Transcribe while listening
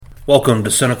Welcome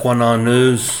to Sine Qua Non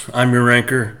News. I'm your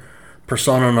anchor,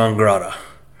 persona non grata.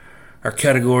 Our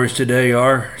categories today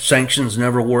are Sanctions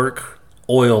Never Work,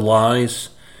 Oil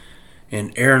Lies,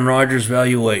 and Aaron Rodgers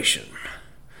Valuation.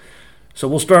 So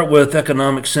we'll start with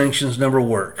economic sanctions never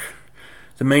work.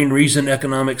 The main reason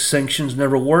economic sanctions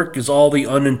never work is all the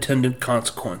unintended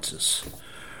consequences.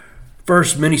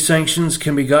 First, many sanctions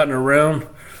can be gotten around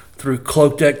through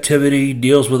cloaked activity,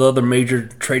 deals with other major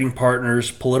trading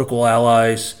partners, political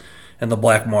allies, and the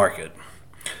black market.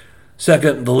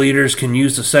 Second, the leaders can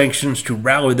use the sanctions to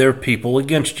rally their people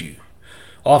against you.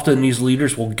 Often these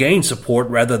leaders will gain support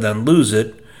rather than lose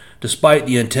it, despite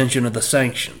the intention of the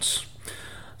sanctions.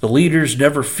 The leaders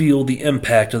never feel the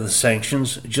impact of the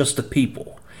sanctions, just the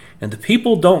people. And the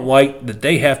people don't like that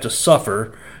they have to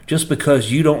suffer just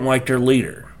because you don't like their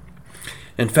leader.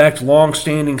 In fact,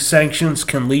 long-standing sanctions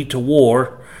can lead to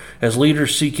war as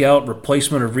leaders seek out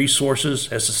replacement of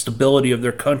resources as the stability of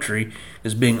their country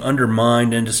is being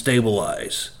undermined and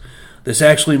destabilized. This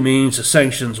actually means the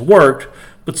sanctions worked,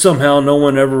 but somehow no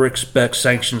one ever expects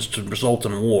sanctions to result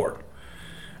in war.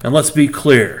 And let's be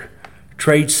clear,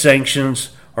 trade sanctions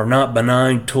are not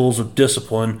benign tools of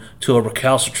discipline to a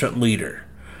recalcitrant leader,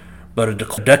 but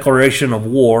a declaration of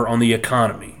war on the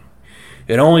economy.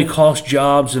 It only costs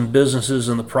jobs and businesses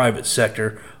in the private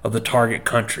sector of the target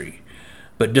country,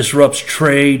 but disrupts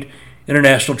trade,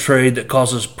 international trade that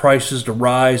causes prices to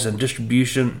rise and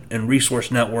distribution and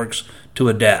resource networks to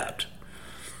adapt.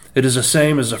 It is the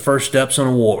same as the first steps in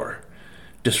a war.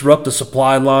 Disrupt the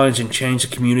supply lines and change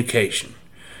the communication.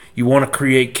 You want to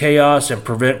create chaos and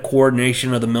prevent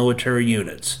coordination of the military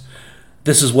units.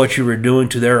 This is what you are doing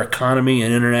to their economy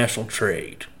and international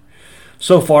trade.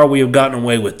 So far we have gotten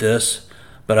away with this,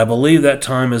 but I believe that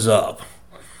time is up.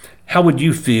 How would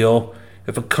you feel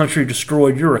if a country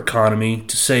destroyed your economy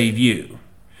to save you?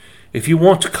 If you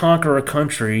want to conquer a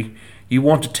country, you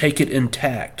want to take it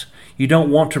intact. You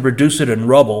don't want to reduce it in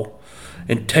rubble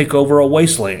and take over a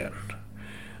wasteland.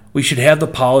 We should have the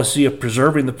policy of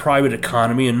preserving the private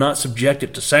economy and not subject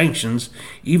it to sanctions,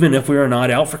 even if we are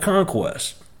not out for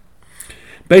conquest.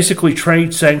 Basically,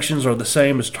 trade sanctions are the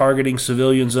same as targeting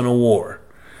civilians in a war.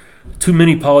 Too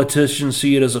many politicians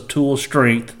see it as a tool of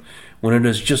strength when it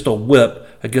is just a whip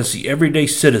against the everyday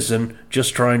citizen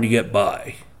just trying to get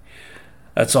by.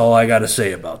 That's all I got to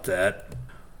say about that.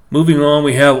 Moving on,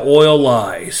 we have oil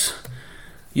lies.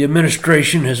 The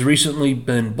administration has recently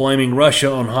been blaming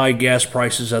Russia on high gas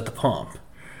prices at the pump.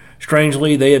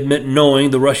 Strangely, they admit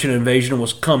knowing the Russian invasion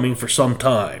was coming for some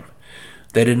time.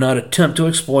 They did not attempt to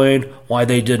explain why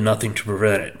they did nothing to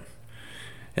prevent it.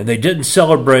 And they didn't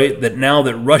celebrate that now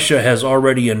that Russia has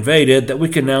already invaded, that we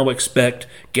can now expect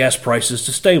gas prices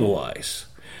to stabilize.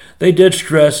 They did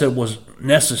stress it was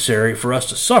necessary for us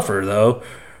to suffer, though,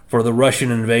 for the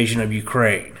Russian invasion of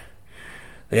Ukraine.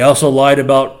 They also lied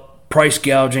about price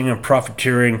gouging and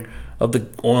profiteering of the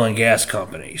oil and gas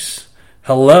companies.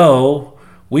 Hello,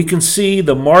 we can see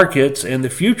the markets and the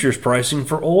futures pricing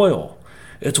for oil.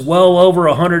 It's well over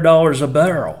 $100 a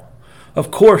barrel. Of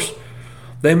course,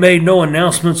 they made no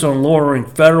announcements on lowering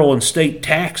federal and state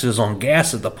taxes on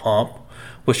gas at the pump,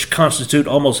 which constitute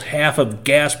almost half of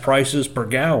gas prices per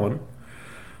gallon.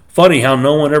 Funny how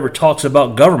no one ever talks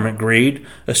about government greed,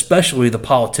 especially the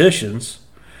politicians.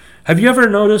 Have you ever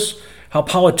noticed how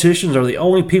politicians are the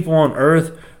only people on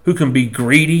earth who can be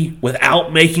greedy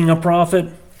without making a profit?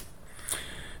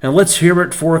 And let's hear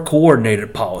it for a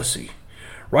coordinated policy.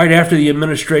 Right after the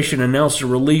administration announced the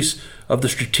release of the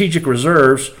strategic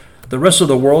reserves, the rest of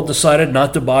the world decided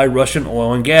not to buy Russian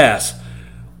oil and gas,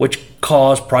 which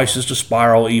caused prices to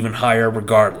spiral even higher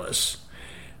regardless.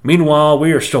 Meanwhile,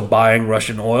 we are still buying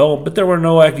Russian oil, but there were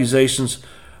no accusations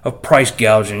of price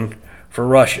gouging for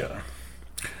Russia.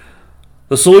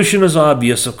 The solution is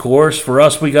obvious, of course. For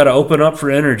us, we got to open up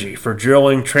for energy, for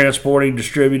drilling, transporting,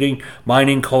 distributing,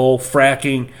 mining coal,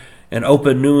 fracking, and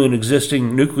open new and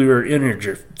existing nuclear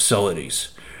energy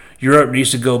facilities. Europe needs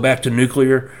to go back to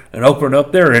nuclear and open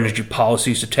up their energy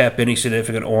policies to tap any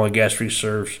significant oil and gas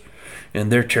reserves in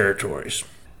their territories.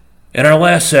 In our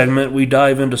last segment, we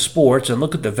dive into sports and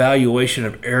look at the valuation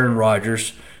of Aaron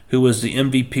Rodgers, who was the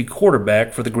MVP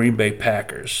quarterback for the Green Bay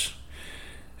Packers.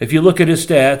 If you look at his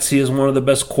stats, he is one of the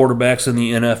best quarterbacks in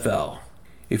the NFL.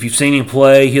 If you've seen him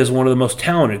play, he is one of the most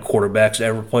talented quarterbacks to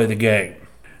ever play the game.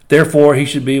 Therefore, he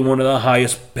should be one of the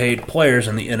highest paid players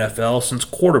in the NFL since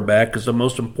quarterback is the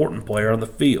most important player on the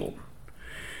field.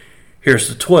 Here's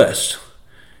the twist.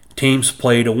 Teams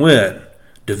play to win.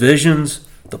 Divisions,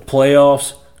 the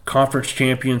playoffs, conference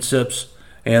championships,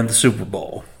 and the Super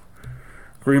Bowl.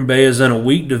 Green Bay is in a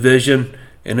weak division,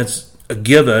 and it's a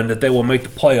given that they will make the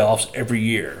playoffs every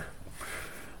year.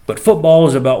 But football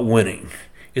is about winning.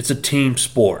 It's a team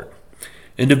sport.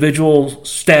 Individual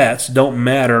stats don't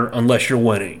matter unless you're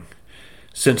winning.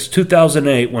 Since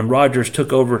 2008, when Rodgers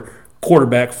took over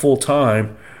quarterback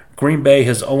full-time, Green Bay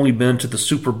has only been to the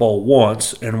Super Bowl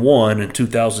once and won in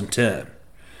 2010.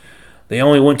 They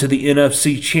only went to the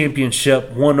NFC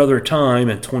Championship one other time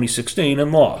in 2016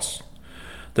 and lost.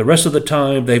 The rest of the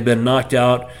time, they've been knocked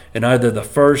out in either the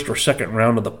first or second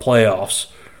round of the playoffs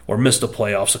or missed the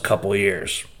playoffs a couple of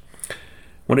years.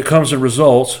 When it comes to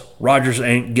results, Rodgers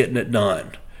ain't getting it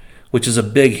done, which is a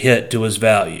big hit to his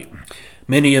value.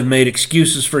 Many have made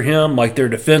excuses for him, like their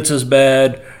defense is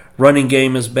bad, running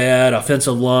game is bad,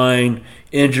 offensive line,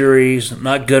 injuries,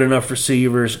 not good enough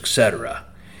receivers, etc.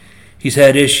 He's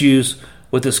had issues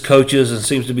with his coaches and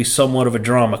seems to be somewhat of a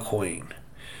drama queen.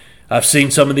 I've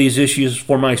seen some of these issues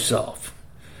for myself.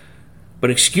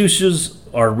 But excuses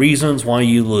are reasons why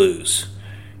you lose.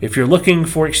 If you're looking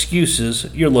for excuses,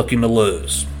 you're looking to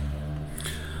lose.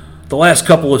 The last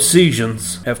couple of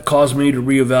seasons have caused me to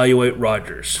reevaluate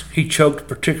Rodgers. He choked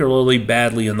particularly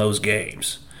badly in those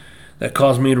games. That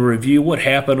caused me to review what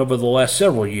happened over the last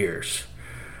several years.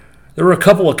 There were a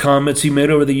couple of comments he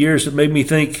made over the years that made me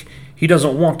think he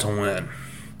doesn't want to win.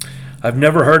 I've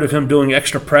never heard of him doing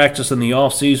extra practice in the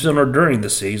offseason or during the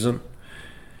season,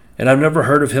 and I've never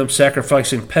heard of him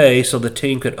sacrificing pay so the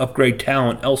team could upgrade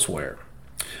talent elsewhere.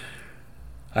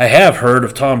 I have heard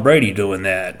of Tom Brady doing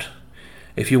that.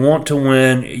 If you want to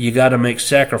win, you got to make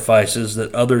sacrifices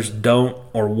that others don't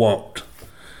or won't.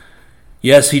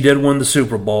 Yes, he did win the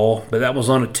Super Bowl, but that was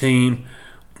on a team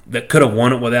that could have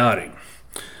won it without him.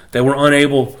 They were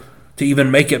unable to even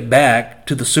make it back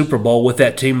to the Super Bowl with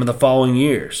that team in the following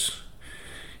years.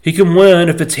 He can win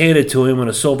if it's handed to him on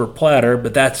a silver platter,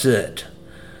 but that's it.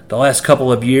 The last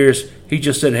couple of years, he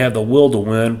just didn't have the will to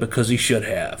win because he should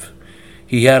have.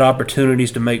 He had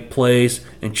opportunities to make plays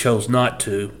and chose not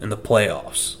to in the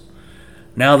playoffs.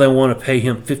 Now they want to pay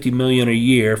him $50 million a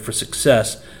year for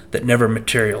success that never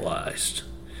materialized.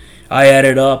 I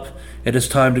added up, and it's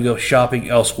time to go shopping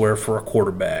elsewhere for a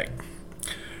quarterback.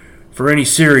 For any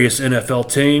serious NFL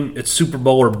team, it's Super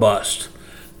Bowl or bust.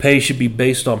 Pay should be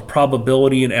based on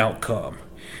probability and outcome.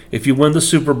 If you win the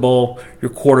Super Bowl,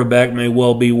 your quarterback may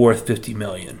well be worth $50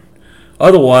 million.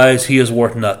 Otherwise, he is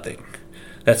worth nothing.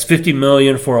 That's $50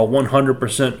 million for a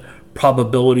 100%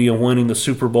 probability of winning the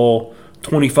Super Bowl,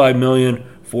 $25 million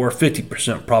for a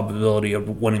 50% probability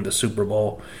of winning the Super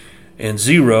Bowl, and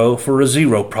 0 for a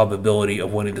 0 probability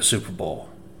of winning the Super Bowl.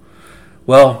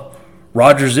 Well,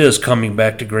 Rodgers is coming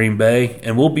back to Green Bay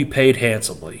and will be paid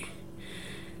handsomely.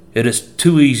 It is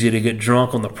too easy to get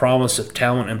drunk on the promise of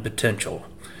talent and potential,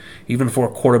 even for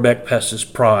a quarterback past his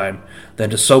prime,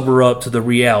 than to sober up to the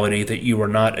reality that you are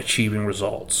not achieving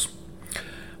results.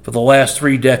 For the last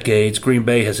 3 decades, Green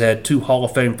Bay has had 2 Hall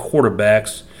of Fame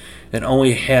quarterbacks and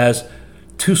only has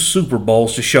 2 Super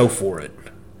Bowls to show for it.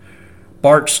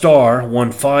 Bart Starr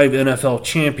won 5 NFL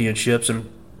championships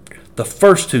and the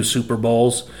first 2 Super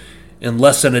Bowls in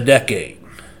less than a decade.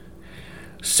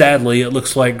 Sadly, it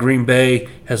looks like Green Bay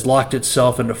has locked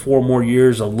itself into 4 more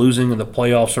years of losing in the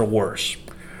playoffs or worse.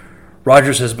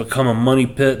 Rodgers has become a money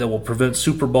pit that will prevent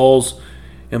Super Bowls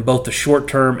in both the short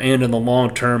term and in the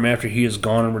long term after he is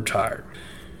gone and retired.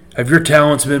 Have your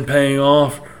talents been paying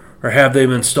off, or have they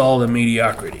been stalled in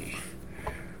mediocrity?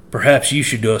 Perhaps you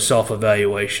should do a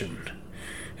self-evaluation.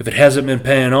 If it hasn't been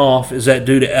paying off, is that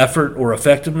due to effort or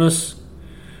effectiveness?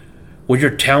 Will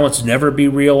your talents never be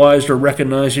realized or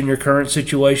recognized in your current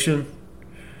situation?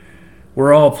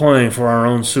 We're all playing for our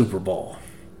own Super Bowl.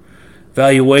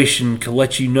 Valuation can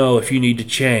let you know if you need to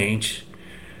change,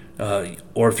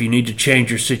 or if you need to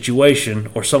change your situation,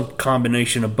 or some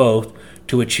combination of both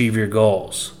to achieve your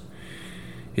goals.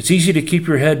 It's easy to keep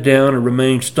your head down and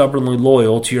remain stubbornly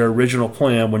loyal to your original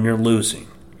plan when you're losing.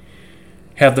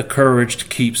 Have the courage to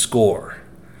keep score.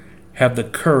 Have the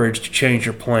courage to change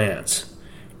your plans.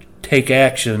 Take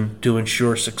action to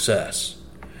ensure success.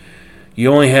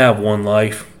 You only have one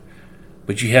life,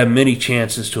 but you have many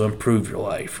chances to improve your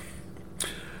life.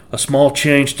 A small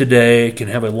change today can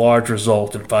have a large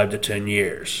result in 5 to 10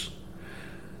 years.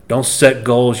 Don't set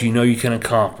goals you know you can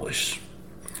accomplish.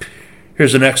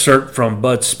 Here's an excerpt from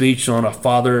Bud's speech on a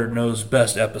Father Knows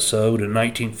Best episode in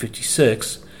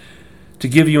 1956 to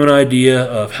give you an idea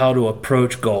of how to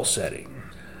approach goal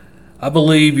setting. I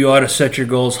believe you ought to set your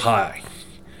goals high.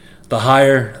 The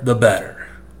higher, the better.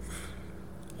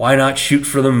 Why not shoot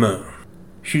for the moon?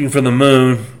 Shooting for the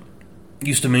moon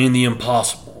used to mean the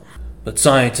impossible, but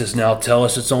scientists now tell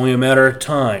us it's only a matter of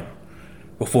time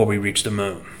before we reach the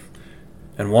moon.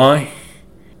 And why?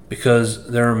 Because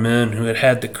there are men who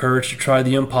had the courage to try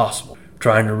the impossible,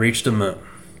 trying to reach the moon.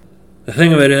 The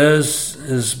thing of it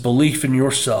is belief in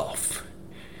yourself.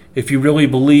 If you really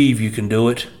believe you can do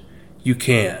it, you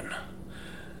can.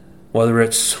 Whether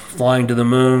it's flying to the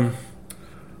moon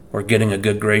or getting a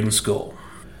good grade in school.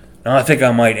 Now, I think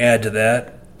I might add to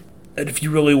that if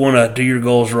you really want to do your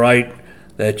goals right,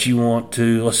 that you want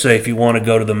to, let's say if you want to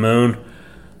go to the moon,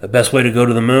 the best way to go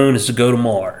to the moon is to go to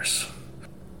Mars.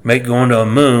 Make going to a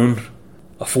moon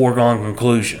a foregone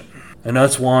conclusion. And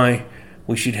that's why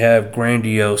we should have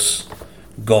grandiose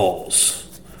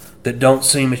goals that don't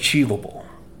seem achievable.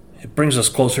 It brings us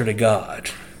closer to God.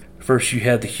 First, you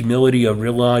have the humility of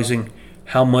realizing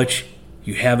how much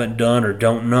you haven't done or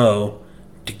don't know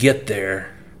to get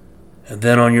there. And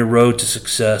then on your road to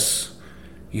success,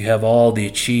 you have all the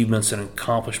achievements and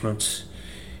accomplishments,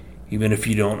 even if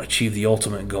you don't achieve the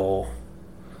ultimate goal,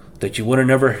 that you would have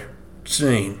never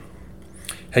seen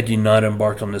had you not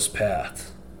embarked on this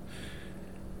path.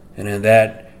 And in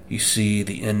that, you see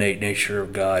the innate nature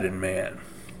of God and man.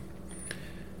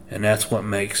 And that's what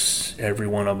makes every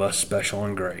one of us special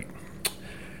and great.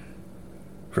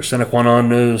 For Sine Qua Non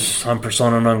News, I'm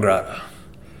persona non grata.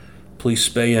 Please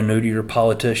spay and neuter your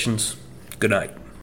politicians. Good night.